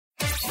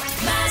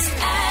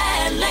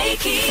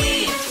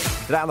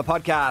Lakey. Today on the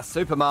podcast,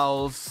 Super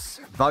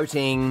Moles,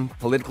 voting,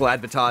 political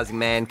advertising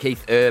man,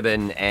 Keith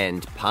Urban,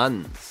 and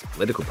puns.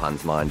 Political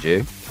puns, mind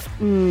you.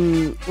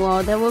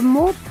 Well, there were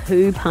more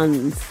poo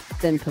puns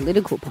than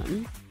political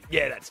puns.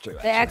 Yeah, that's true.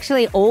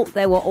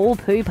 They were all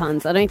poo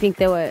puns. I don't think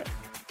there were.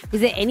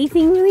 Is there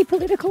anything really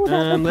political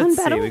about the pun Let's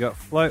battle? see, we got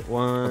float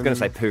one. I was going to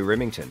say Pooh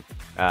Remington.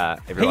 P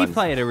Everyone's...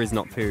 plater is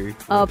not poo.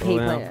 Oh,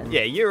 P-plater.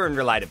 Yeah,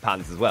 urine-related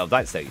puns as well.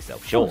 Don't sell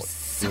yourself short.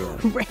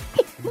 Sorry.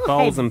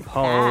 Bowls My and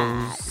poles,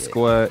 bad.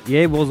 squirt.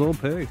 Yeah, it was all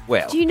poo.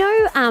 Well, Do you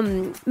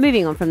know,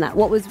 moving on from that,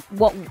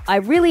 what I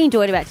really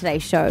enjoyed about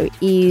today's show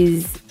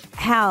is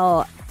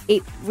how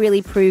it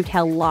really proved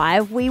how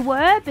live we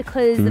were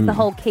because of the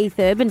whole Keith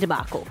Urban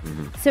debacle.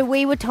 So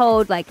we were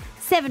told,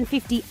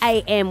 7:50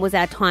 a.m. was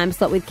our time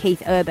slot with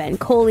Keith Urban,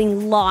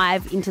 calling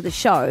live into the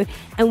show,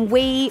 and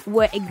we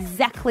were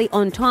exactly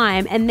on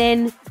time, and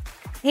then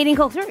he didn't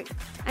call through.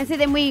 And so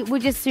then we were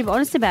just super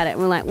honest about it, and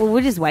we're like, well,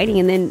 we're just waiting,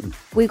 and then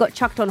we got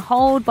chucked on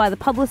hold by the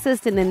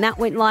publicist, and then that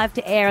went live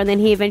to air, and then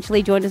he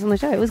eventually joined us on the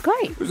show. It was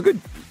great. it was a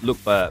good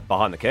look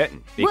behind the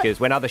curtain because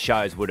when other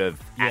shows would have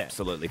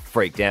absolutely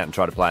freaked out and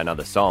tried to play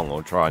another song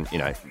or try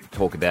and,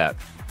 talk about,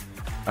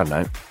 I don't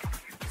know,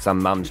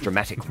 some mum's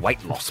dramatic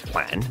weight loss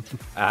plan,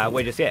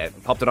 we just,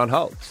 popped it on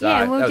hold. So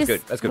that was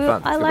good. That's good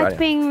fun. I Good liked radio.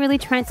 being really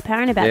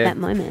transparent about Yeah. that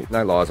moment.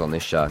 No lies on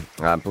this show.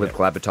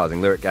 Political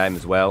advertising lyric game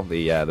as well.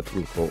 The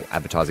political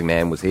advertising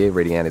man was here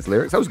reading out his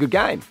lyrics. That was a good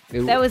game.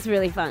 That was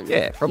really fun.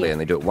 Yeah, probably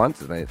only do it once.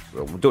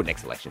 We'll do it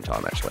next election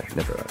time, actually.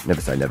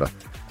 Never say never.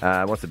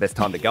 What's the best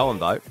time to go and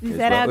vote? Is as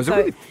that well. our It was a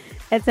really-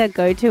 That's our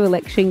go-to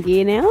election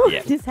gear now?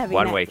 Yeah, Just having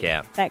 1 that, week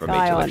out that from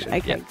guy each on. election.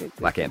 Okay, Yeah, good.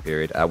 blackout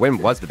period. When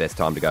was the best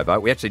time to go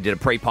vote? We actually did a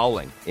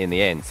pre-polling in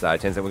the end, so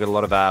it turns out we've got a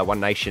lot of One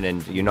Nation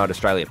and Unite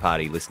Australia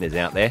Party listeners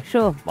out there.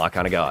 Sure. My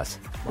kind of guys.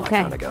 My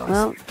Okay, kind of guys.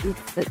 well,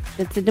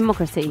 it's a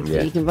democracy, Yeah.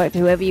 so you can vote for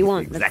whoever you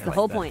want. That's Exactly. the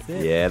whole point.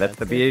 Yeah, that's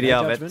the beauty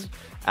No of it. judgment.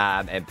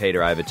 And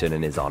Peter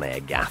Overton is on our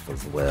gaff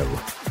as well,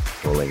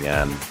 calling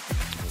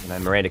what's her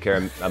name? Miranda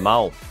Kerr a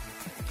mole,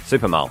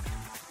 super mole.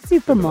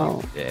 Super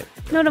mole. Yeah.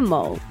 Not a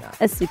mole,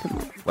 a super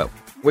mole. Well,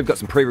 we've got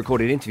some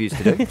pre-recorded interviews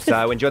to do,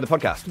 so enjoy the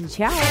podcast.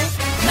 Ciao.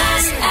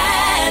 Mass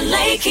and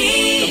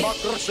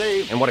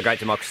Lakey. And what a great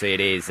democracy it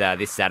is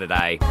this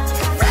Saturday.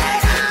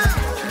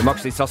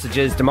 Democracy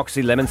sausages,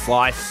 democracy lemon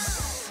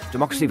slice,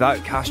 democracy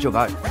vote, cast your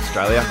vote.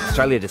 Australia.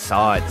 Australia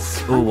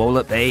decides. Ooh, what will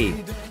it be?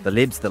 The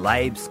Libs, the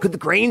Labes. Could the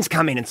Greens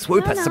come in and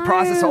swoop us,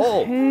 surprise us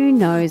all? Who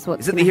knows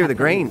what's Is it the gonna year of the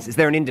happen? Greens? Is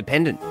there an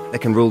independent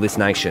that can rule this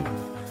nation?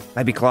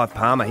 Maybe Clive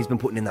Palmer, he's been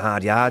putting in the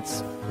hard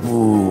yards.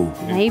 Ooh.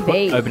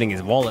 Maybe. Opening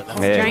his wallet.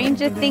 Yeah.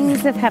 Stranger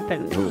things have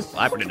happened.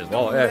 I put it as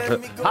well.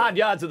 Hard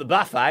yards at the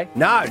buffet.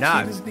 No.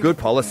 Good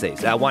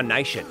policies. One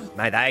Nation.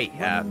 May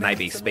they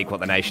maybe speak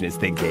what the nation is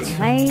thinking.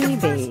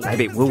 Maybe.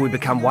 Maybe will we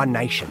become One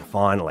Nation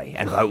finally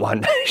and vote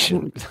One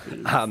Nation?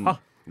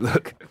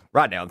 Look,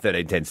 right now on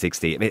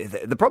 131060. I mean,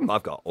 the problem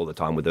I've got all the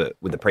time with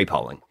the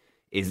pre-polling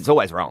is it's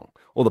always wrong.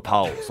 All the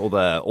polls, all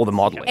the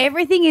modelling.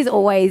 Everything is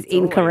always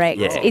incorrect.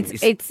 yeah.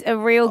 It's a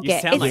real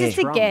guess. sound It's like just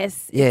a Trump.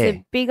 guess. Yeah. It's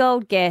a big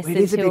old guess It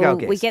is a big until old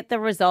guess. we get the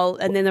result,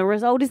 and then the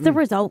result is the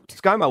result.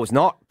 ScoMo was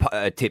not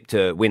tipped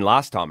to win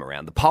last time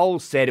around. The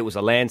polls said it was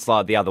a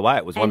landslide the other way.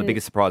 It was one of the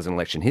biggest surprises in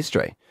election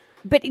history.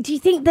 But do you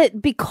think that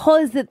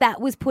because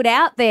that was put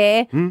out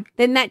there,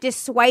 then that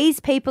just sways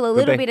people a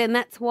little be. bit, and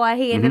that's why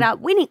he ended up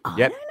winning? Oh,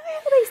 Yep. I don't know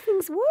how these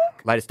things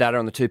work. Latest data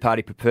on the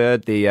two-party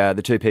preferred, the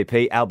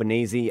 2PP,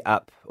 Albanese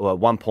up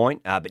 1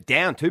 point, but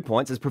down 2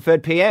 points as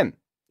preferred PM.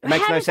 It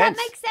makes How no does sense.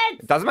 that make sense?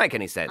 It doesn't make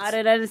any sense. I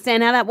don't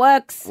understand how that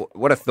works.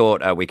 What I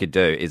thought we could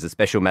do is a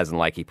special Maz and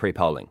Lakey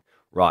pre-polling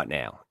right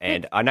now.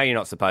 And I know you're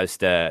not supposed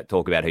to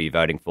talk about who you're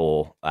voting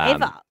for.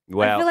 Ever.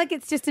 Well, I feel like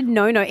it's just a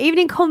no-no. Even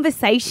in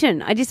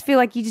conversation, I just feel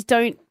like you just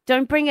don't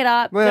bring it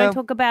up. Well, don't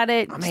talk about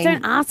it. Just mean-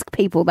 don't ask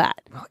people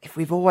that. if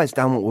we've always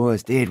done what we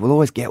always did, we'll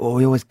always get what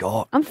we always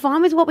got. I'm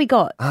fine with what we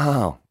got.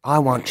 Oh, I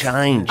want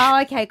change.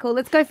 Oh, okay, cool.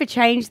 Let's go for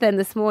change then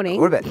this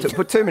morning. What about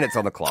put 2 minutes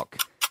on the clock?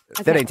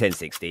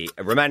 131060.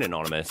 Remain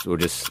anonymous. We'll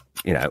just,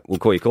 we'll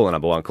call you caller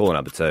number 1, caller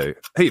number 2.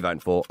 Who you voting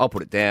for? I'll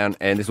put it down,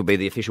 and this will be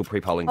the official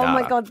pre-polling Oh data.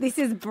 my God, this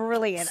is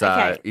brilliant. So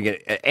okay. you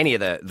get any of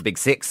the big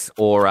six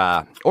or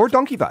a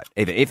donkey vote,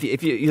 even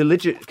if you're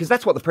legit, because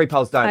that's what the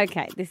pre-polls don't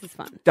Okay, this is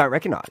fun.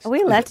 recognise. Are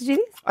we allowed to do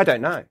this? I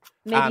don't know.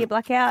 Media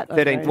blackout? Or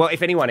 13. no? Well,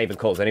 if anyone even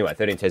calls anyway,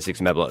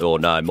 131060 maybe like, oh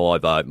no, my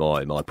vote,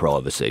 my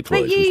privacy, But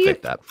please you-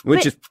 respect that.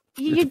 Which but is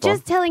You're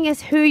just telling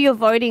us who you're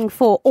voting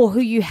for or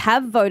who you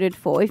have voted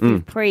for if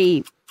you've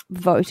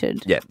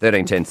pre-voted. yeah,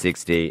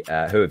 131060.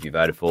 Who have you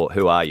voted for?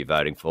 Who are you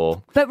voting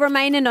for? But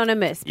remain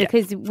anonymous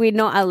because we're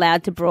not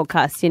allowed to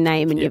broadcast your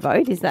name and your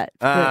vote. Is that?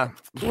 well,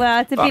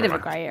 it's a I bit don't of a know.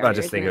 grey area. I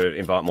just think it isn't it? would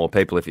invite more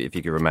people if you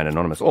could remain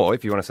anonymous, or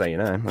if you want to say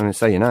your name. I'm going to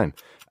say your name.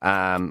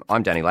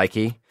 I'm Danny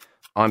Lakey.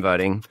 I'm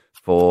voting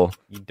for.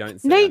 You don't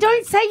say No, you that.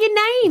 don't say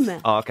your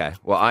name. Oh, okay.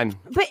 Well, I'm.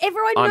 But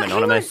everyone I'm knows. hang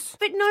on. anonymous.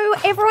 But no,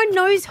 everyone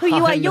knows who you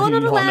are. I'm You're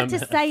not allowed to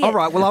anonymous. say it. All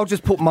right. Well, I'll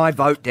just put my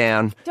vote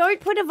down. Don't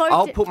put a vote.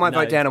 I'll put my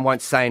vote No. down and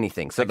won't say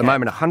anything. So at the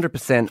moment,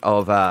 100%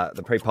 of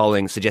the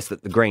pre-polling suggests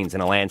that the Greens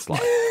in a landslide.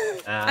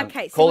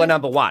 Okay, so Caller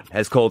number 1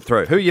 has called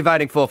through. Who are you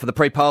voting for the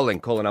pre-polling?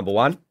 Caller number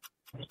 1.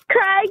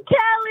 Craig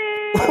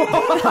Kelly!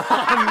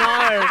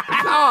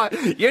 Oh,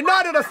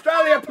 United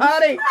Australia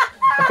Party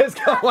has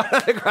got one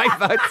of the great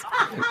votes.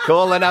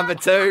 Caller number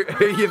 2,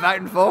 who are you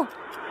voting for?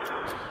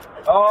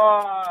 Oh,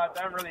 I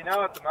don't really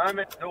know at the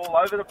moment. It's all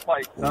over the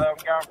place. So I'm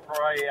going for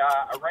a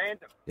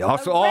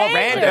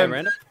random.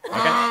 Random.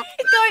 Random.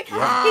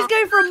 he's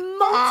going for a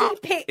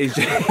multi-pick. He's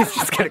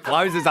just going to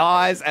close his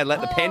eyes and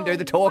let the pen do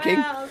the talking.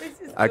 Wow, this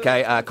is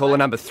Okay, caller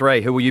number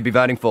 3, who will you be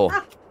voting for?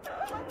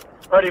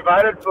 Already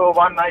voted for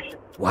One Nation.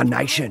 One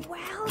Nation.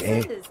 Wowzers.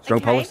 Yeah, strong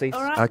Okay, policies.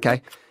 all right.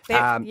 Okay.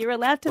 You're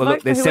allowed to well, vote look,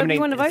 for there's whoever 17 you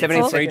want to vote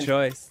 17 for. Free seconds.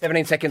 choice.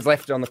 17 seconds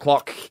left on the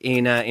clock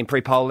in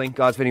pre-polling.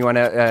 Guys, if anyone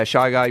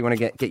shy guy, you want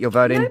to get your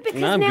vote in? No, because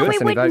No, I'm now good. we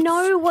Any would votes?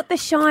 know what the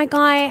shy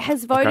guy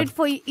has voted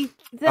for. The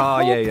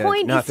whole yeah.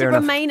 point No, is to fair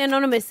enough. remain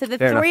anonymous. So the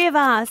Fair three of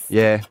us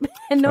Yeah.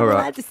 are not All allowed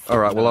right. to say. All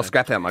right. Well, I'll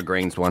scrap out my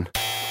Greens one.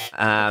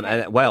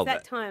 Well,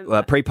 that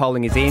time?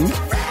 pre-polling is in,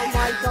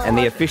 and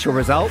the official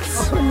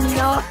results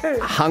No.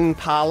 hung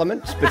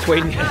Parliament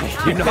between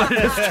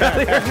United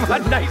Australia and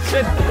One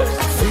Nation.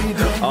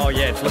 Oh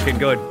yeah, it's looking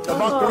good.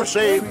 Mass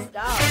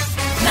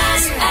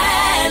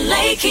and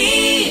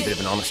Lakey. Bit of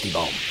an honesty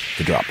bomb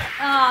to drop.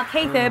 Oh,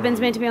 Keith Urban's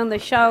meant to be on the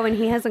show and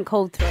he hasn't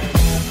called through.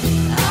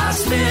 I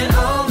spent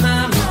all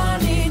my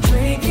money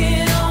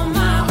drinking on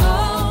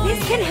my own.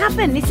 This can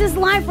happen. This is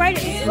live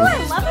radio. This is what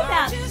I love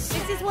about.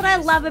 This is what I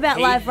love about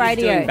live He's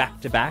radio. doing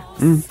back-to-backs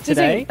He's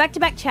today. doing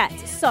back-to-back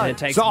chats. So And it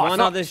takes So, it's one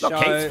not- other it's show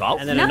not Keith's fault.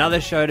 and then No.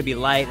 another show to be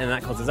late, and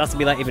that causes us to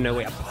be late, even though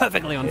we are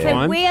perfectly on So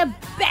time. we're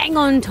bang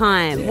on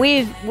time.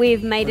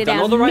 We've made it done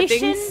our all the right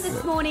mission things.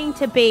 this morning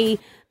to be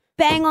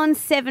bang on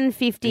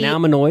 7:50. Now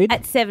I'm annoyed.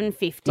 At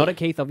 7:50. Not at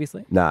Keith,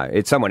 obviously. No,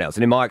 it's someone else.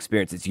 And in my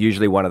experience, it's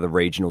usually one of the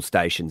regional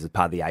stations as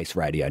part of the Ace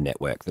Radio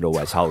network that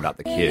always hold up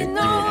the queue.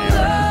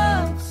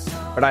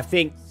 But I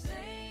think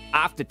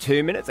after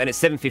 2 minutes, and it's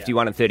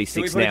 7:51 and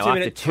 36 Can we now. put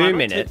a After 2-minute 2 timer?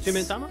 minutes,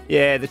 2-minute timer?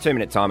 Yeah, the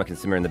 2-minute timer can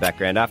simmer in the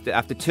background.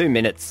 After 2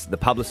 minutes, the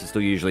publicist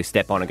will usually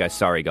step on and go,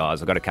 "Sorry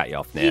guys, I've got to cut you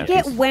off now." You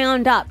get 'cause-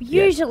 wound up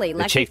usually, The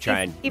like chief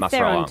train if must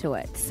they're roll on. onto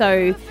it.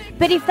 So,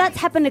 but if that's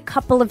happened a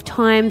couple of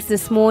times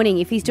this morning,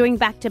 if he's doing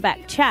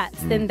back-to-back chats,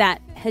 then that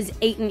has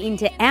eaten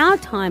into our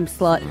time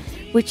slot,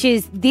 which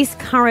is this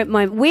current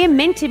moment. We're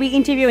meant to be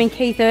interviewing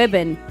Keith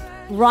Urban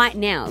right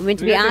now. We're meant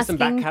to Do we be go through asking.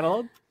 some back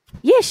catalogue?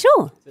 Yeah,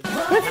 sure.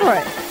 Go for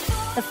it.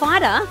 The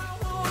Fighter.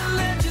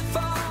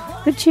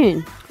 Good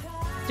tune.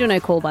 Still no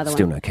call, by the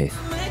Still way. no Keith.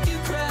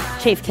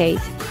 Chief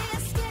Keith.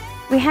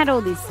 We had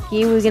all this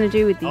gear we were going to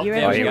do with the Euro.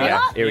 there Oh, here we Here go.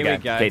 we Here we go.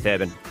 go. Keith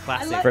Urban.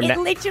 Classic. From It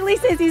literally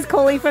says he's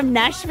calling from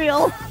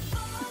Nashville.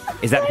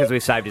 Is that because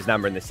we've saved his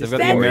number in the They've system?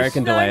 got the That is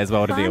American so delay as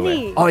well to deal with.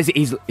 funny. Oh,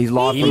 he's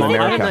live He's from in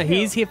America. No,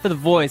 he's here for the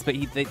voice, but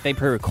they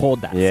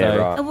pre-record that. Yeah, so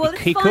right. Well, let's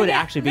he find could out.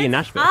 actually be in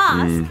Let's Nashville.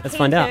 Ask Let's Keith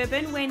find out.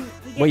 Urban when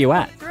he Where you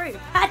gets at? Through.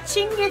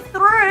 Patching you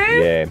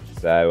through. Yeah.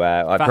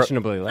 So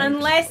Fashionably late.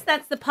 Unless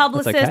that's the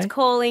publicist okay.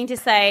 calling to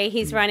say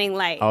he's running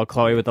late. Oh,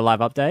 Chloe with the live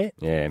update.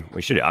 yeah,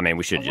 we should. I mean,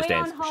 we should Are just we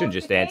on answer. hold Should have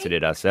just for answered Keith?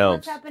 it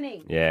ourselves. What's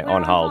happening? Yeah, We're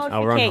on hold.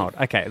 Oh, we're on Keith. hold.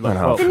 Okay, look.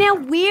 hold. So now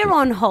we're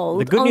on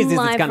hold. The good on news is it's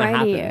live gonna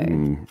radio.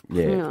 happen.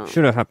 Yeah.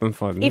 Should have happened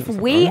 5 minutes If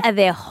ago. we are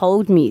their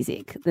hold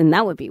music, then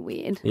that would be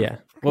weird. Yeah.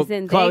 Well,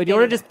 then Chloe, they do you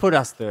want to get- just put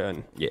us through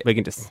and Yeah. we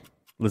can just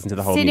listen to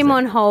the whole Sit music? him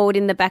on hold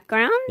in the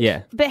background.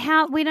 Yeah. But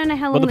how? We don't know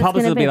how Well, long the it's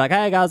publicist going will to be like,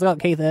 hey, guys, I got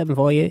Keith Urban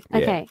for you.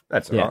 Okay.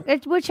 That's all Yeah.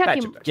 right. We'll chuck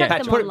him. Yeah, Chuck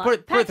patch- them Put on it live. through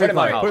Put him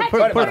on the hold. Put Put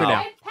him it on through hold.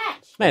 now.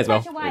 Patch. May as well.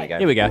 Patch away. There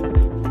Here we go. Here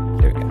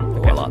we go.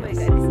 Well, Oh my God, this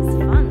is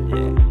fun.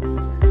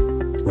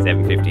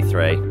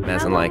 7:53.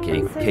 Maz and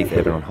Lakey. long? Keith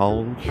Urban on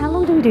hold. How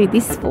long do we do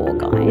this for,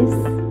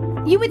 guys?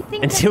 You would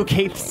think Until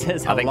Keith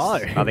says I think hello.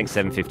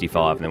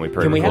 7:55, and then we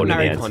Can we have pre-record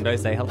Mary the Kondo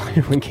say hello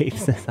when Keith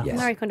says hello? Yes.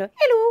 Marie Kondo.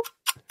 Hello.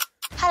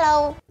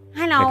 Hello.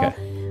 Hello. Okay.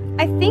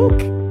 I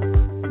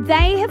think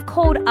they have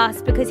called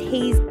us because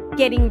he's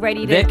getting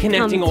ready to They're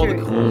connecting come all the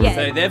through. calls. Yeah.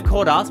 So they've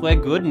called us, we're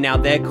good. Now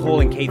they're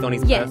calling Keith on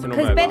his Yeah, personal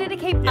because mobile. better to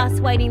keep us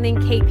waiting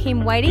than keep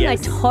him waiting.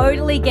 Yes. I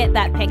totally get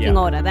that pecking Yeah.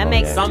 order. That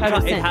makes total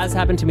Sometimes it sense. has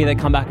happened to me. They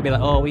come back and be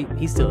like, "Oh,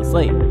 he's still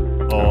asleep."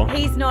 Or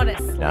He's not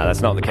asleep. No,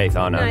 that's not the Keith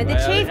I know. No, the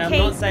Chief I'm Keith.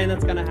 not saying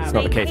that's going to happen.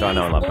 not the Keith I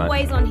know and love, mate.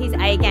 Always on his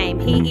A game.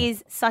 He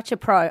is such a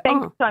pro.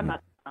 Thanks so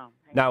much.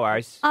 No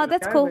worries. Oh,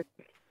 that's cool.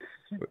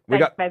 We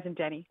got Maz and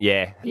Jenny.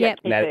 yeah, Yep.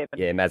 Maz,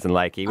 yeah, Maz and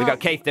Lakey. We got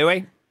Keith, do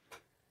we?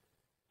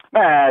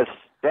 Maz,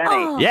 Danny.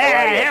 Oh.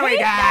 Yeah, here we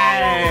go.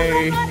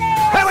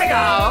 Here we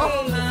go.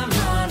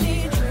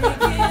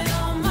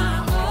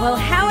 Well,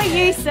 how are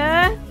you,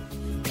 sir?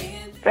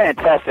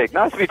 Fantastic.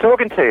 Nice to be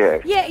talking to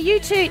you. Yeah, you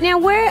too. Now,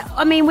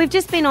 we've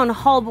just been on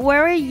hold, but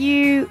where are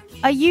you?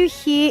 Are you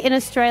here in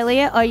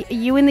Australia? Are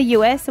you in the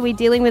US? Are we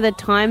dealing with a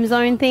time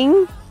zone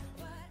thing?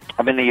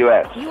 I'm in the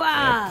US. You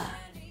are.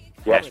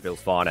 Nashville's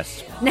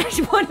finest.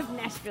 One of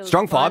Nashville's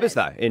Strong fibres,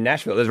 finest. though, in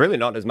Nashville. There's really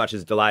not as much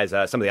as delay as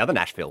some of the other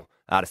Nashville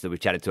artists that we've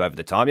chatted to over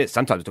the time. Yeah,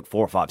 sometimes it took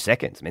 4 or 5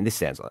 seconds. I mean, this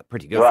sounds like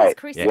pretty good. Right.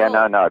 Crystal. Yeah, no.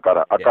 I've got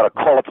a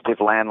qualitative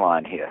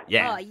landline here.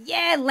 Yeah. Oh,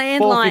 yeah,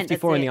 landline.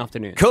 4:54 in the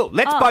afternoon. Cool.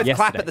 Let's both clap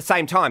Yesterday. at the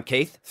same time,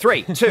 Keith.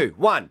 3, 2,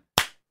 1.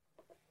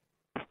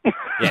 Yeah,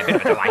 a bit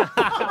of a delay.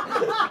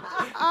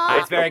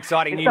 It's very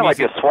exciting. You New sound like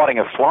music. you're swatting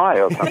a fly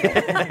or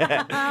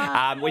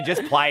something. We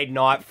just played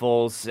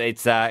Nightfalls.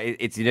 It's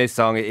your new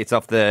song. It's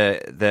off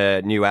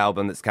the new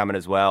album that's coming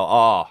as well.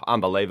 Oh,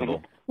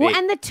 unbelievable. Well,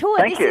 and the tour,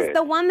 Thank this you. is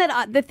the one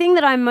the thing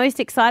that I'm most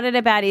excited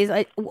about is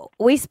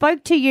we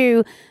spoke to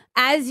you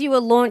as you were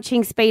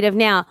launching Speed of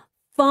Now.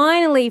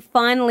 Finally,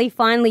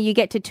 you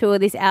get to tour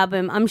this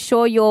album. I'm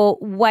sure you're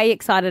way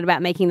excited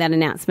about making that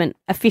announcement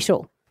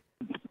official.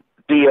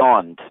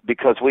 Beyond,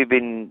 because we've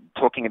been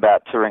talking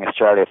about touring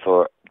Australia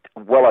for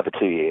well over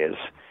 2 years.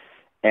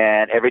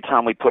 And every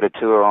time we put a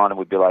tour on,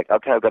 we'd be like,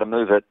 okay, I've got to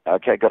move it.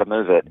 Okay, got to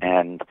move it.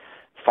 And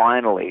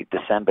finally,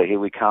 December, here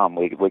we come.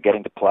 We're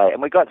getting to play.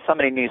 And we got so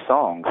many new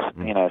songs,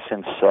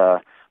 since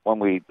when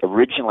we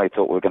originally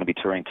thought we were going to be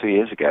touring 2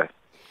 years ago.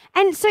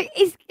 And so have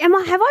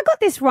I got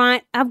this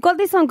right? I've got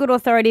this on good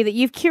authority that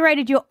you've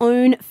curated your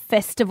own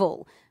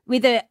festival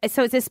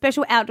so it's a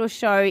special outdoor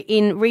show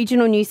in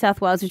regional New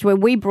South Wales, which is where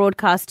we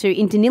broadcast to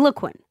in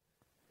Deniliquin.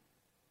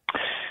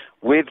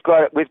 We've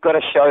got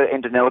a show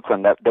in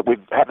Deniliquin that we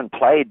haven't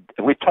played.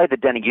 We've played the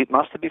Danny Ute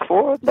Muster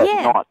before, but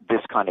not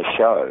this kind of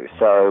show.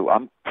 So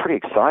I'm pretty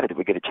excited if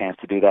we get a chance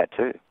to do that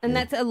too. And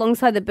that's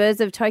alongside the Birds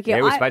of Tokyo.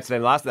 Yeah, we spoke to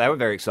them last. They were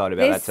very excited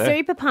about that too. They're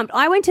super pumped.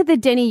 I went to the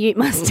Denny Ute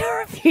Muster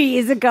a few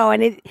years ago,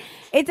 and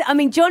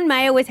John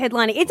Mayer was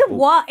headlining. It's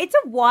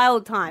a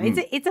wild time.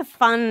 It's a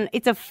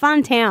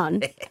fun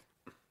town.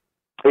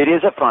 It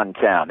is a fun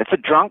town. It's a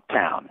drunk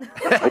town.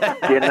 It's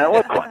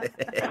Deniliquin.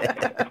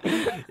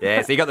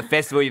 Yeah, so you got the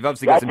festival. You've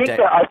obviously got some.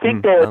 I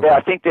think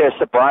their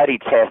sobriety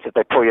test that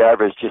they pull you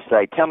over is just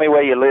say, "Tell me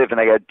where you live," and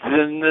they go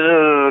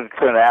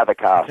out of the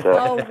car. So.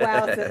 Oh,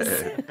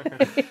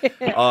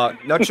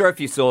 wowzers. Not sure if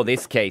you saw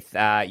this, Keith.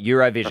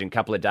 Eurovision a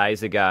couple of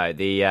days ago.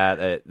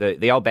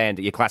 The old band,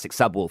 your classic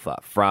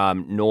Subwoofer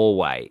from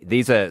Norway.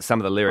 These are some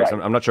of the lyrics.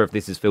 Right. I'm not sure if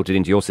this is filtered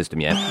into your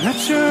system yet. Not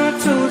sure I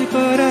told you,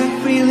 but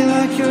I really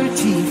like your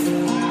teeth.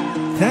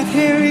 That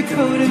hairy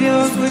coat of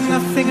yours with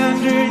nothing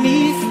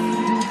underneath.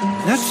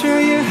 Not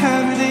sure you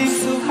have a name,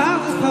 so I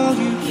will call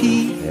you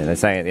Keith. Yeah, they're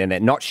saying and they're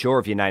not sure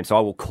of your name, so I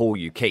will call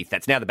you Keith.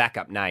 That's now the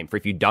backup name for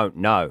if you don't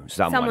know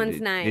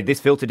Someone's name. Did this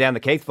filter down the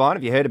Keith line?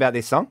 Have you heard about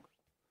this song?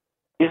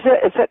 Is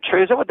that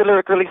true? Is that what the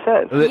lyric really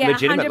says? Yeah,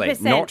 Legitimately.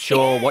 100%. Not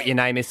sure what your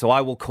name is, so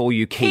I will call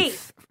you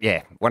Keith.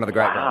 Yeah, one of the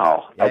great ones.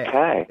 Wow. Yeah.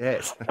 Okay.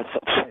 Yes.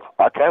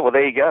 Okay. Well,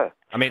 there you go.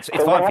 I mean, it's So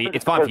fine what for you. happens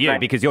It's fine for if you they-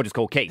 because you're just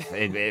called Keith.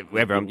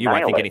 Everyone, you won't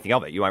Nail think it. anything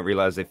of it. You won't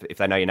realise if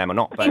they know your name or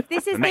not. But If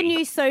this is for the me-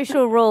 new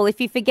social rule, if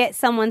you forget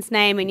someone's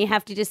name and you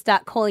have to just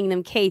start calling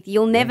them Keith,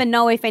 you'll never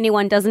know if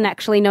anyone doesn't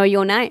actually know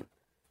your name.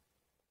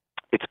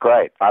 It's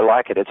great. I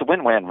like it. It's a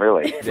win-win,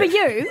 really. For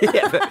you.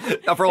 yeah,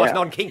 but not for all us Yeah.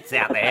 non-Keiths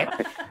out there.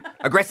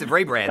 Aggressive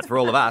rebrands for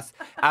all of us.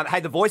 Hey,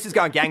 The Voice is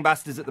going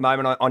gangbusters at the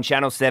moment on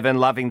Channel 7.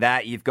 Loving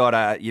that. You've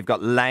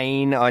got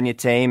Lane on your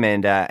team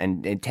and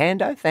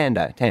Thando,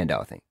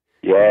 I think.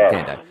 Yeah.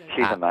 Thando.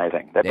 She's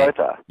amazing. They both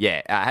are.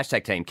 Yeah,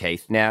 hashtag Team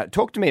Keith. Now,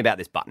 talk to me about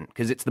this button,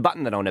 because it's the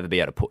button that I'll never be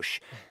able to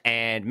push.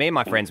 And me and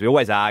my friends, we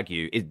always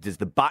argue, does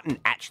the button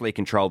actually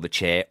control the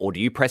chair, or do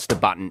you press the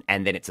button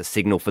and then it's a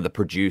signal for the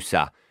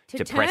producer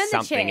to turn press the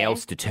something chair?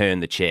 else to turn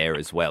the chair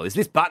as well? Is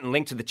this button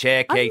linked to the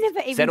chair, I've Keith? never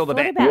even Set all the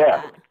thought bet- about Yeah.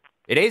 that.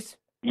 It is?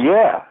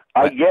 Yeah.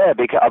 Yeah,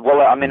 because,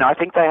 well, I mean, I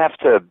think they have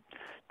to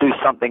do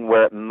something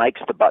where it makes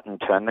the button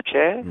turn the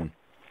chair.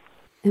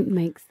 It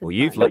makes the Well,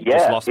 you've button. But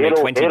just yeah, lost me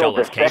it'll, $20,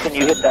 the second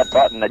you hit that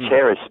button, the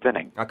chair is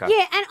spinning. Okay.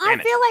 Yeah, and I Damn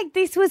it. feel like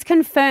this was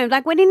confirmed.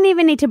 Like, we didn't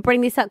even need to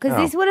bring this up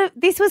because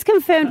this was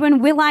confirmed when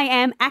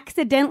Will.i.am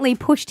accidentally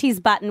pushed his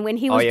button when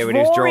he was, when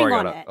he was drawing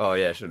on on it. it. Oh,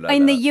 yeah, I should have known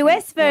In the that.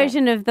 US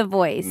version of The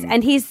Voice,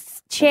 and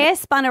his chair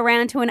spun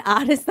around to an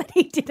artist that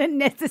he didn't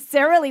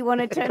necessarily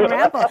want to turn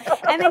around for.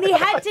 And then he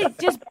had to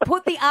just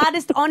put the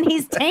artist on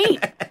his team.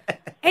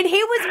 And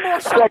he was more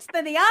shocked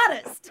than the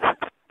artist.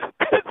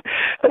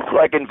 It's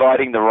like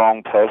inviting the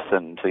wrong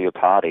person to your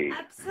party.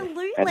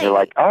 Absolutely. And you're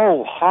like,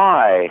 oh,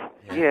 hi.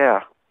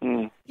 Yeah.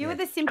 You were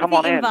the Come sympathy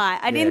on in. invite.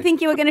 I didn't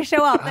think you were going to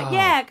show up, but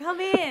yeah, come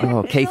in.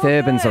 Oh, It's Keith all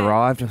Urban's good.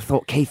 arrived. I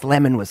thought Keith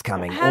Lemon was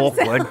coming. Have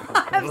some- Awkward.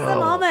 Have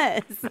some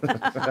hummus.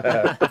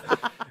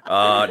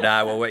 Oh,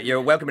 no. Well,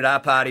 you're welcome at our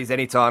parties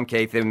anytime,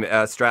 Keith. In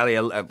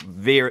Australia,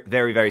 very,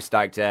 very, very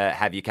stoked to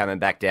have you coming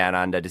back down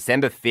under.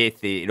 December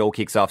 5th, it all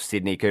kicks off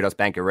Sydney, Kudos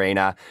Bank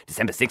Arena.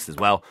 December 6th as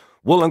well.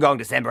 Wollongong,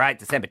 December 8th,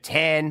 December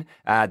 10,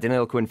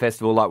 Deniliquin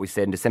Festival, like we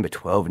said, and December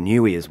 12,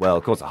 Newey as well.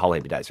 Of course, a whole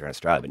heap of days around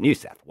Australia, but New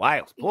South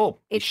Wales, you're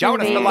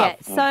showing us the love.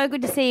 So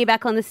good to see you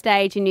back on the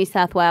stage in New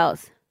South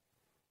Wales.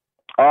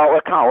 Oh,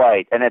 I can't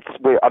wait. And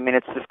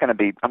it's just going to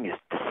be,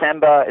 it's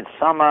December, it's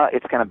summer,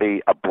 it's going to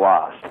be a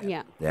blast.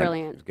 Yeah, Yeah,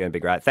 brilliant. It's going to be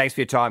great. Thanks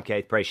for your time,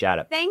 Keith. Appreciate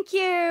it. Thank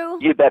you.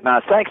 You bet,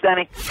 Mars. Thanks,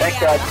 Danny. Thanks,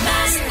 guys.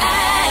 Mass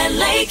and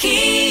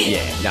Lakey.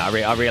 Yeah, no,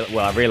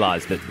 I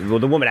realised that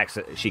the woman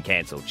actually she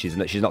cancelled. She's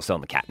not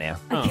selling the cat now.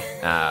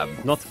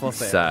 Not for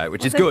sale. So,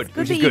 which is Well, good, that's good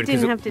which that is you good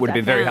because didn't have it to would have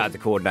been duck very down. hard to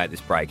coordinate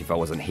this break if I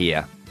wasn't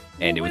here.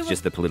 and it was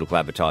just the political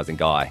advertising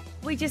guy.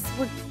 We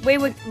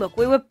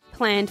were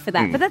planned for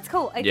that, but that's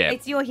cool. Yeah.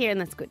 It's you're here,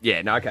 and that's good.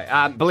 Yeah, no, okay.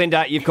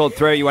 Belinda, you've called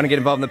through. You want to get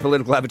involved in the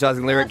political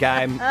advertising lyric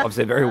game?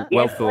 Obviously, a very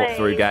well thought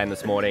through game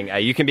this morning.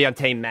 You can be on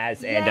Team Maz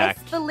and Yes,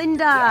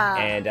 Belinda.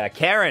 and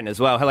Karen as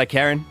well. Hello,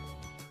 Karen.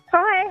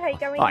 Hi, how you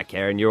going? Hi,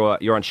 Karen.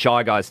 You're on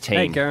Shy Guy's team.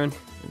 Hey, Karen.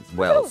 As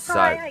well. Oh,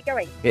 hi, how you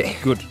going? Yeah,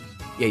 good.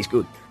 Yeah, he's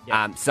good.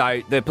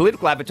 So the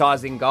political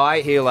advertising guy,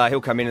 he'll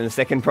come in a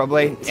second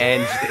probably,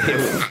 and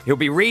he'll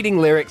be reading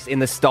lyrics in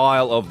the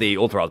style of the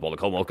authorised by the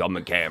Commonwealth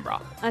Government Canberra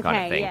kind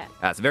of thing. yeah.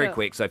 It's very Cool.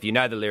 quick. So if you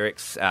know the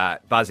lyrics,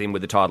 buzz in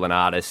with the title and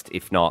artist.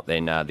 If not,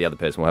 then the other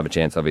person will have a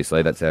chance.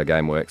 Obviously, that's how our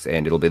game works,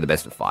 and it'll be the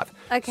best of 5.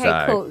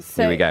 Okay, cool.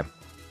 So here we go.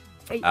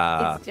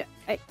 Do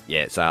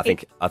Yeah. So I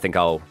think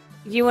I'll.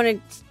 you want to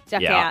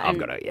duck out?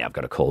 I've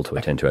got a call to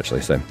attend to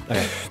actually. So.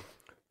 Okay.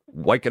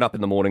 Waking up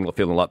in the morning,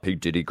 feeling like P.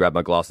 Diddy, grab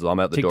my glasses, I'm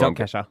out the door.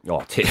 TikTok, Kesha.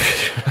 Oh,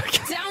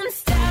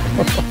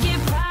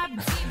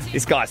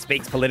 This guy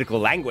speaks political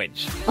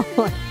language.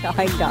 Oh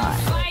my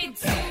God.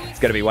 It's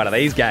going to be one of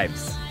these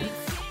games.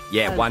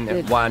 Yeah,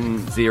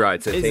 1-0.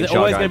 It's a Is Team it Shy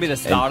always Guy gonna be the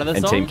start of the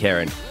and song? Team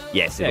Karen.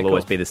 Yes, Yeah, it'll cool.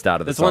 always be the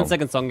start of the There's song. 1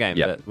 second song game,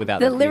 Yep. but without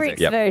The the lyrics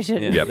music.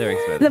 version. Yeah, Yep. the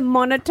lyrics version. The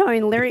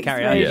monotone lyrics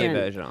Carry on version. your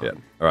version on. Yeah. All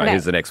right, Okay.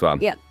 here's the next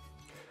one. Yep.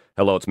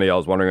 Hello, it's me. I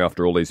was wondering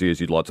after all these years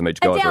you'd like to meet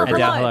guys. Adele, wherever-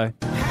 Yeah, Hello.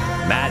 hello.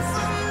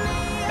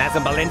 Maz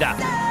and Belinda.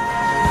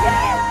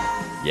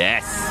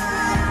 Yes.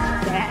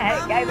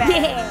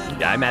 Yeah.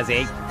 Go,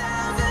 Mazzy.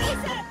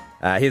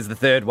 Here's the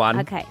third one.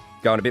 Okay.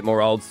 Going a bit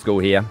more old school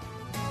here.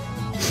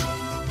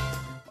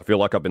 I feel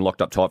like I've been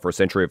locked up tight for a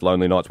century of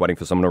lonely nights waiting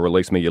for someone to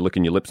release me. You're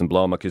licking your lips and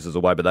blowing my kisses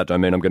away, but that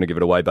don't mean I'm going to give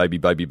it away, baby,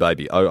 baby,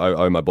 baby. Oh, oh,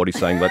 oh, my body's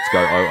saying let's go,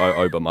 oh, oh,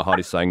 oh, but my heart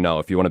is saying no.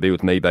 If you want to be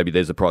with me, baby,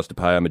 there's a price to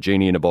pay. I'm a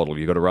genie in a bottle.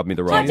 You got to rub me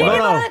the right way.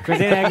 Oh,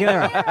 Christina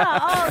Aguilera.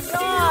 Oh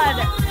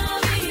God.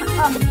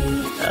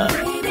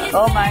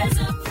 Oh my.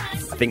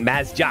 I think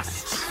Maz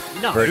just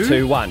No. for a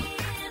 2-1.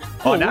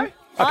 Oh, no?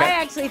 I Okay.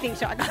 actually think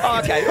Shy Guy. Oh,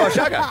 okay. Oh,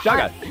 Shago.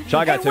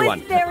 It 2-1.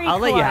 was very I'll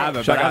let you close. have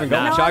it, but I haven't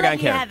got No, Shy I'll Guy let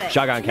and you Karen. have it.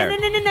 Shy Guy and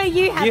Karen. No,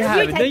 you have You it. have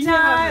You it. No, take you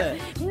have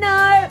it.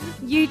 No,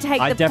 you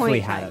take I the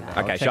definitely point. had it. Shy Guy.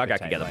 I'll Okay, check Shago the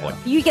can get the tape point.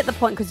 later. You get the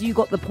point because you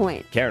got the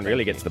point. Karen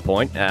really gets the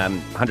point.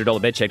 $100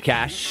 bedshed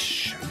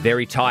cash.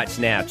 Very tight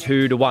now.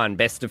 2-1.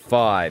 Best of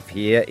 5.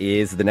 Here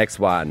is the next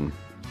one.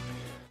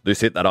 This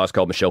hit that ice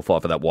cold Michelle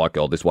Pfeiffer, that white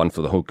girl. This one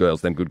for the hook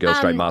girls, them good girls,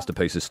 straight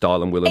masterpieces,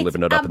 style and willing, it's,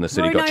 living it up in the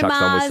city. Bruno Got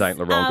chucks on with Mars, Saint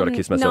Laurent. Got to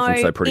kiss myself no,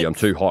 and say pretty. I'm it's-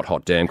 too hot,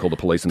 hot damn. Call the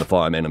police and the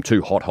fireman. I'm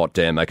too hot, hot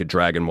damn. Make a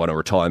dragon want to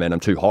retire, man. I'm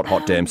too hot,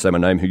 hot damn. Say my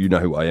name, who you know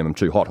who I am. I'm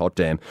too hot, hot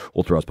damn.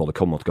 Authorised by the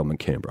Commonwealth Government,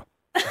 Canberra.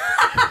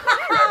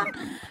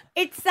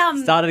 It's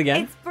Start it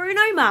again. It's Bruno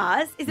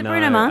Mars. Is it No,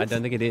 Bruno Mars? I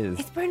don't think it is.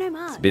 It's Bruno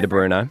Mars. Bit of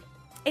Bruno.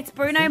 It's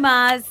Bruno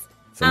Mars.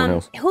 Someone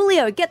else.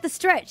 Julio, get the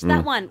stretch.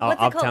 That one. Oh,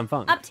 What's it Uptown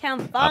called? Funk.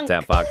 Uptown Funk.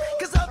 Uptown Funk.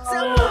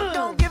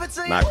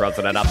 Mark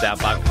Ronson and Uptown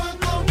Funk.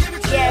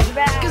 Yeah,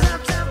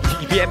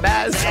 man. Yeah,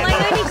 Baz. Well,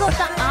 I only got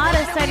the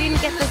artist. I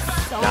didn't get the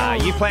song. Nah,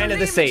 you planted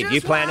the seed.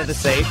 You planted the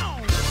seed.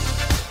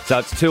 So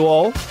it's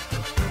 2-all.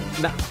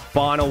 No.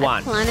 Final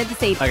one. Planted the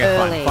seed Okay,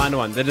 early. fine. Final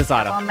one. The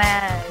decider. Oh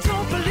man.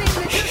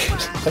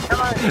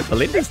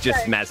 Belinda's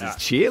just Maz's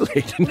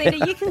cheerleader.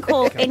 Linda, you can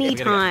call any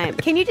time.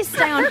 Can you just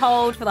stay on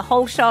hold for the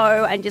whole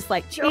show and just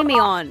like cheer me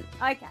on?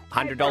 Okay.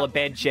 $100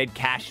 bed shed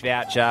cash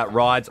voucher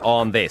rides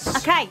on this.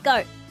 Okay,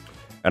 go.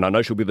 And I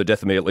know she'll be the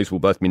death of me. At least we'll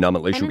both be numb.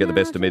 At least she'll get the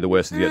best of me. The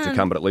worst is yet to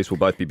come. But at least we'll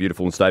both be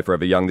beautiful and stay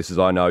forever young. This is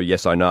I know.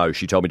 Yes, I know.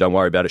 She told me don't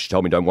worry about it. She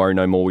told me don't worry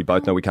no more. We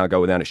both know we can't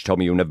go without it. She told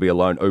me you'll never be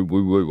alone. Oh,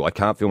 woo, woo. I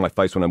can't feel my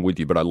face when I'm with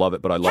you, but I love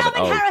it. But I love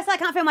Calvin it. Harris, I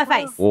can't feel my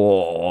face.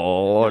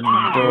 Oh,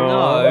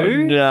 no.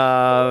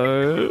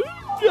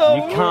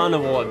 You can't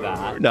award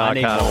that. No, I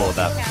need can't more. award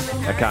that.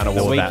 I can't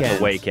award that.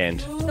 The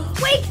weekend.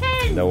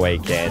 Weekend. The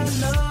weekend.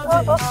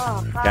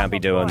 Can't be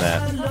doing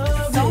that.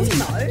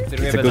 Did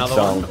we It's have a good another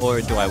song. one,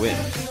 or do I win?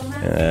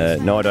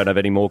 No, I don't have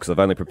any more because I've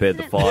only prepared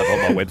the 5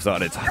 on my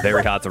website. It's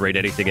very hard to read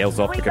anything else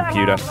off the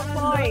computer.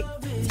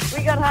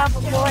 We got half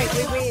a point.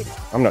 We win.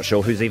 I'm not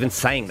sure who's even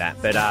saying that,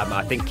 but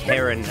I think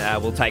Karen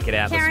will take it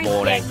out Karen, this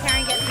morning. yeah,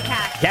 Karen gets the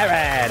cash.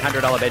 Karen,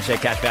 $100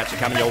 bedshed cash voucher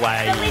coming your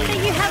way. Belinda,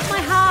 you have my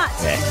heart.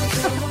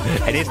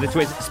 It is the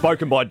twist,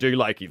 spoken by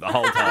Doolikey the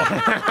whole time.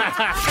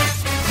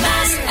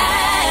 Maz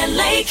and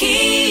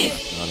Lakey.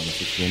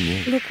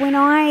 Look, when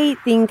I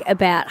think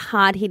about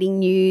hard-hitting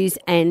news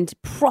and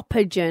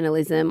proper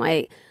journalism,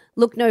 I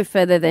look no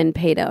further than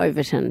Peter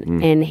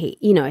Overton. And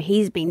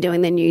he's been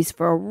doing the news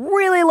for a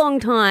really long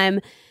time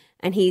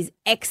and he's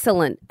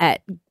excellent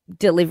at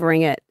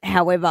delivering it.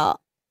 However,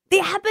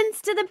 it happens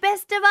to the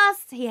best of us.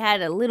 He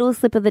had a little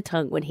slip of the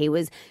tongue when he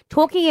was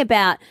talking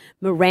about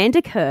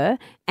Miranda Kerr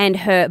and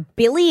her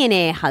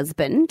billionaire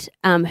husband,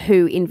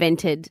 who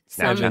invented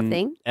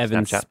something.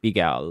 Evan Snapchat.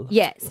 Spiegel.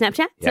 Yeah,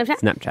 Snapchat.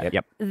 Snapchat.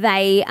 Yep.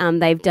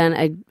 They've done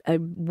a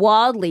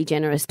wildly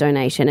generous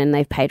donation and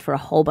they've paid for a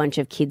whole bunch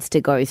of kids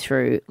to go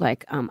through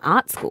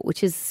art school,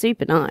 which is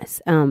super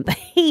nice. But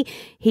he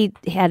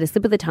had a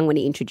slip of the tongue when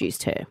he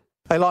introduced her.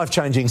 A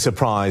life-changing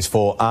surprise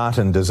for art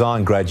and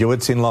design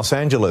graduates in Los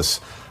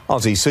Angeles.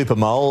 Aussie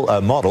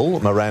supermodel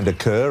model Miranda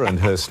Kerr and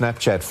her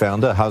Snapchat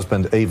founder,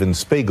 husband Evan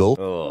Spiegel.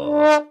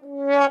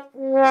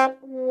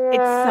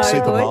 It's so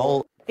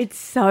Supermole. good. It's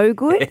so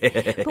good.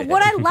 But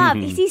what I love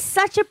is he's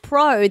such a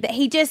pro that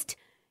he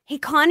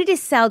kind of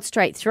just sailed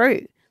straight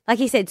through. Like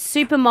he said,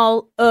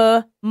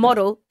 supermodel,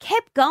 model,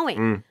 kept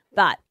going.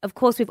 But, of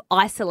course, we've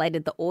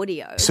isolated the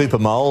audio.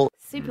 Supermole.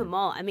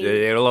 Supermole. I mean,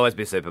 It'll always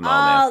be Supermole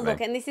now. oh, for me.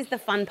 look, and this is the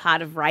fun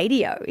part of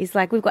radio. Is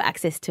like we've got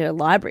access to a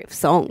library of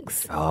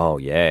songs. Oh,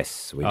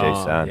 yes, we do,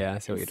 son. Yeah, I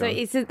see what you're So doing.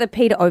 it's the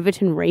Peter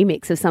Overton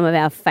remix of some of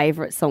our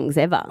favourite songs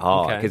ever.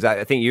 Oh, Okay. because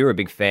I think you were a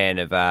big fan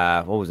of,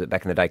 what was it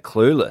back in the day,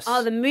 Clueless.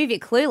 Oh, the movie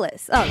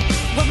Clueless. Oh,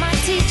 What my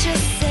teacher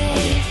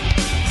say,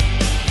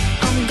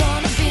 I'm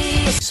gonna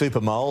be.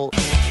 Supermole.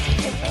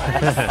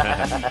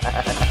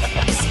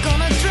 It's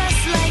gonna dress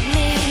like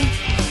me.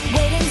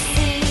 Wait and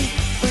see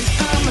when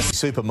I'm a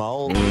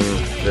Supermole.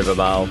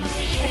 Supermole.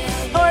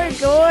 so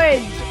good.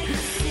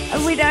 And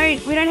we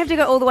don't have to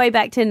go all the way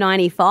back to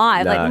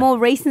 95. No. Like more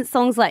recent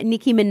songs like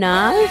Nicki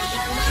Minaj.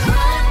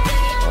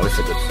 Oh, this is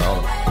a good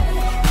song.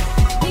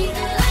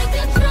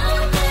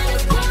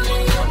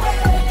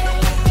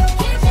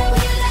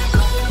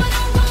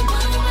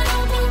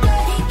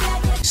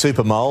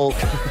 Supermole.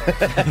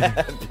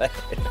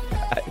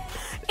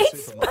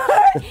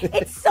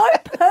 It's so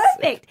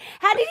perfect.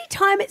 How did he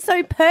time it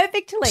so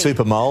perfectly?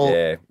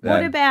 Supermole.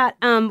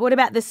 Yeah. What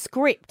about the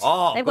script?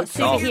 Oh, They've got good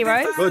song.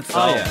 superheroes. Good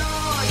song.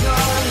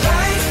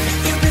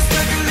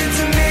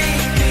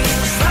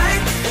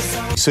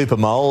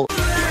 Supermole.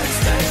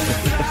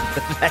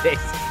 That is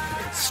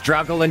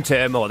struggle and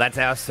turmoil. That's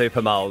how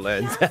Supermole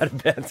learns how to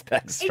bounce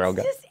back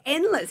stronger. It's just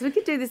endless. We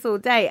could do this all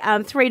day.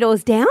 Three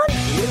Doors Down.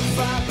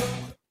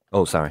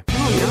 Oh, sorry.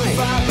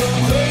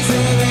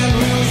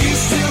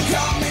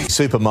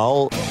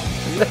 Supermole.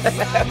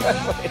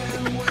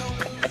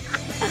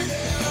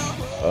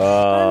 I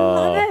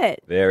love it.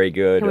 Very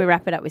good. Can we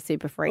wrap it up with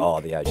Super Freak? Oh,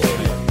 the OG.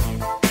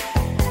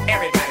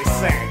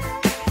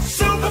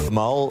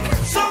 Mole.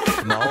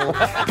 Mole.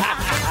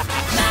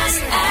 Mass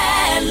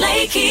and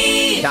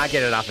Lakey. Can't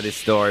get enough of this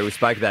story. We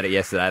spoke about it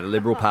yesterday. The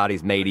Liberal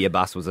Party's media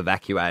bus was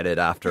evacuated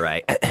after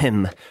a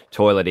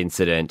toilet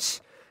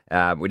incident.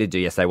 We did do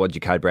yesterday, what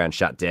did your Code Brown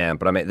shut down?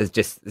 But I mean, there's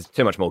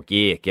too much more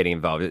gear getting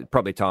involved. It's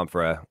probably time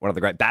for one of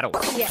the great battles.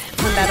 Yeah,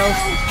 pun battle.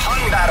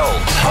 Pun battle.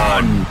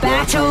 Pun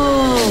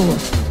Battle.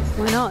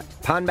 Why not?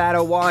 Pun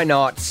battle, why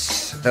not?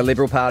 The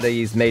Liberal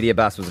Party's media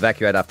bus was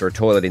evacuated after a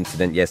toilet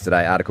incident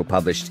yesterday. Article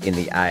published in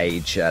The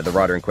Age. The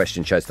writer in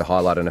question chose to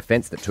highlight an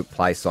offence that took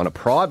place on a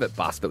private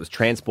bus that was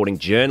transporting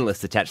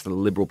journalists attached to the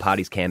Liberal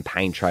Party's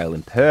campaign trail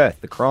in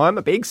Perth. The crime,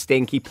 a big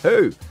stinky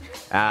poo.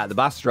 The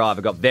bus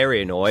driver got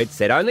very annoyed,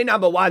 said only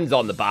number one's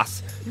on the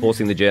bus,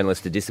 forcing the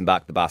journalist to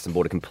disembark the bus and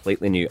board a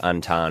completely new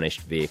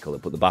untarnished vehicle.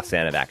 It put the bus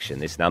out of action.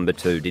 This number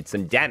two did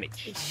some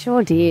damage.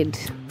 Sure did.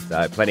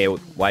 So plenty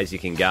of ways you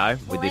can go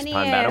with this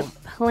pun battle.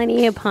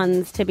 Plenty of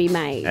puns to be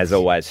made. As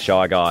always,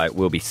 Shy Guy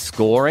will be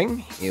scoring.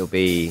 He'll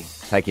be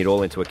taking it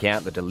all into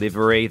account, the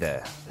delivery,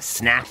 the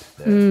snap,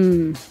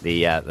 the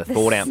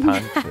thought out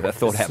pun, the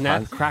thought out Snap,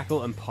 puns.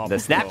 crackle, and pop. The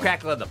snap,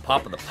 crackle, and the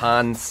pop of the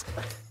puns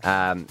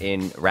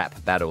in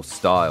rap battle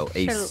style,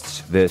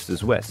 East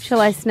versus West.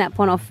 Shall I snap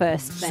one off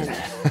first then?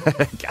 Go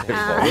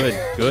for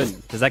it.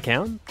 Good. Does that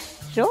count?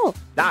 Sure.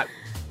 No.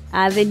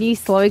 The new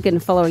slogan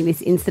following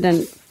this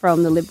incident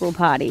from the Liberal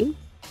Party,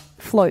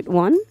 float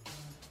one.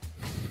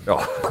 Oh.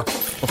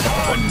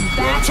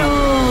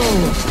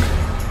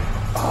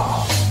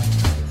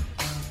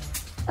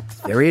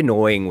 Very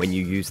annoying when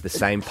you use the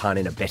same pun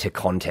in a better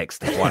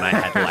context than one I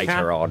had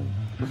later on.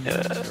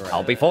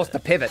 I'll be forced to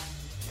pivot.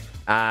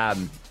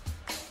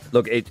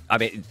 Look,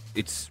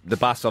 it's the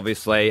bus,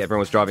 obviously. Everyone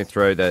was driving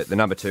through. The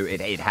number two,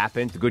 it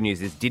happened. The good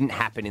news is it didn't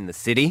happen in the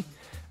city,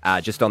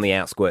 just on the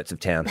outskirts of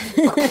town.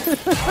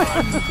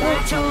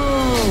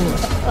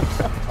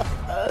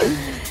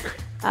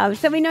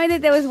 So we know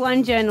that there was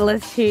one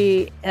journalist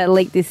who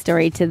leaked this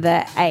story to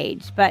The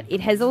Age, but it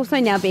has also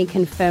now been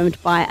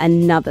confirmed by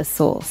another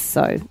source,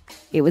 so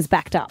it was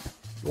backed up.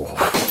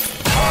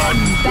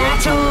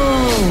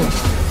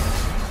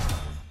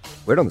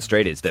 Word on the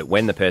street is that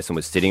when the person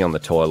was sitting on the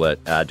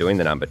toilet doing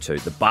the number two,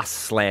 the bus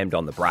slammed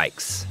on the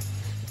brakes,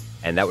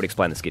 and that would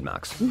explain the skid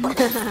marks.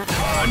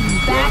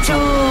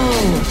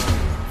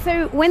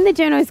 So when the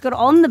journos got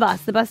on the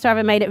bus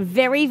driver made it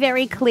very,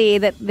 very clear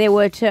that there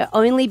were to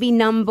only be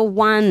number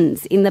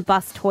ones in the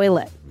bus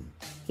toilet.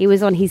 He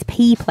was on his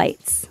pee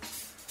plates.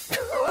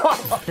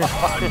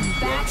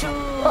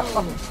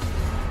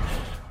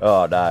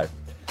 Oh, no.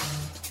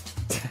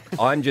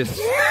 I'm just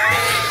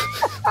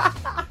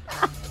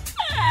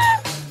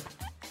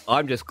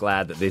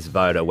glad that this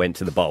voter went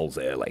to the bowls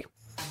early.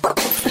 Oh,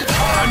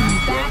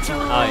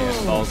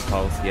 yeah. Polls,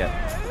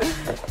 yeah.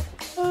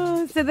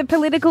 So the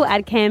political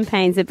ad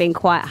campaigns have been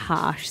quite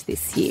harsh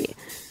this year.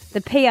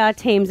 The PR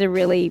teams are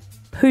really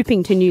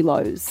pooping to new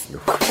lows.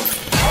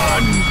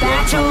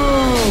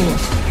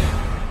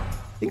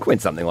 think when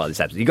something like this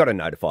happens, you got to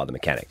notify the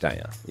mechanic, don't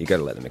you? You got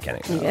to let the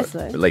mechanic know. guess so.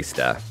 At least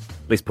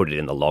put it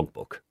in the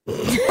logbook.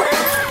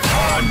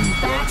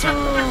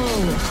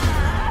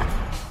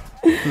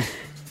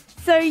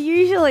 So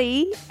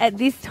usually at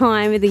this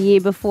time of the year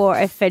before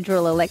a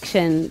federal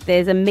election,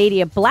 there's a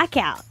media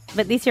blackout.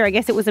 But this year, I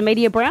guess it was a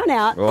media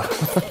brownout.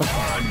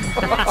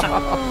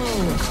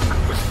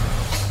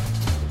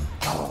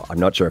 I'm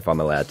not sure if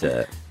I'm allowed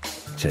to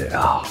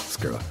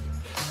screw it.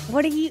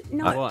 What are you?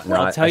 No, What? No,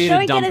 I'll tell you Shall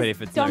to we dump get it a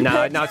if it's dump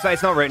no. it? No, so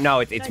it's not. No,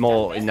 it's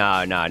more.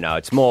 No.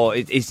 It's more.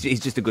 He's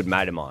just a good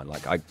mate of mine.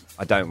 Like I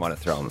don't want to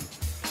throw him.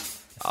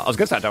 I was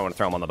going to say I don't want to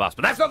throw him on the bus,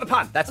 but that's not the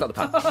pun. That's not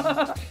the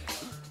pun.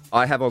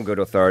 I have on good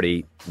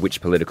authority which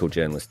political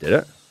journalist did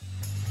it.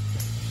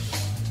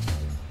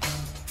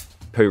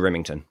 Pooh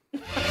Remington.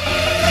 It's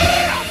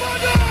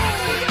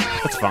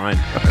fine.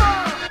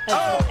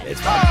 It's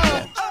fine.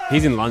 Yeah.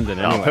 He's in London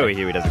anyway. Oh, Pooh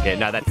Huey doesn't get.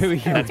 No, that's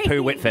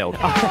Pooh Whitfield.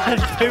 It's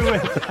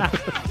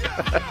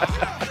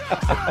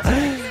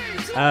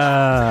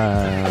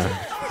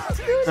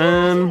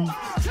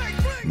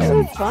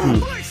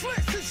fun.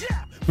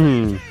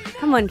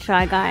 Come on,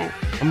 Shy Guy.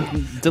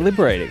 I'm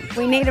deliberating.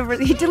 We need you're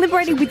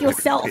deliberating with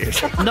yourself.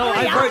 No,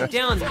 I wrote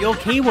down your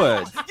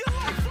keywords.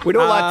 We'd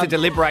all like to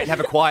deliberate and have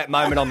a quiet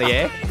moment on the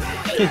air.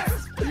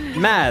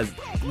 Maz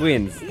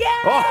wins.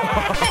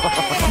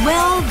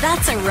 Well,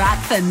 that's a wrap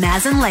for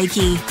Maz and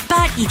Lakey.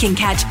 But you can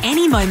catch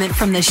any moment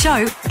from the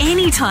show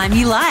anytime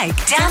you like.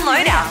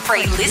 Download our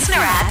free listener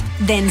app,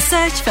 then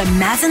search for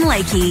Maz and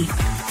Lakey.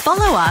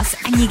 Follow us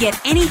and you get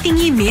anything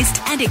you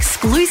missed and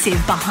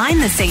exclusive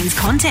behind-the-scenes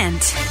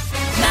content.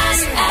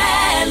 Maz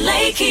and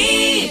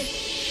Lakey.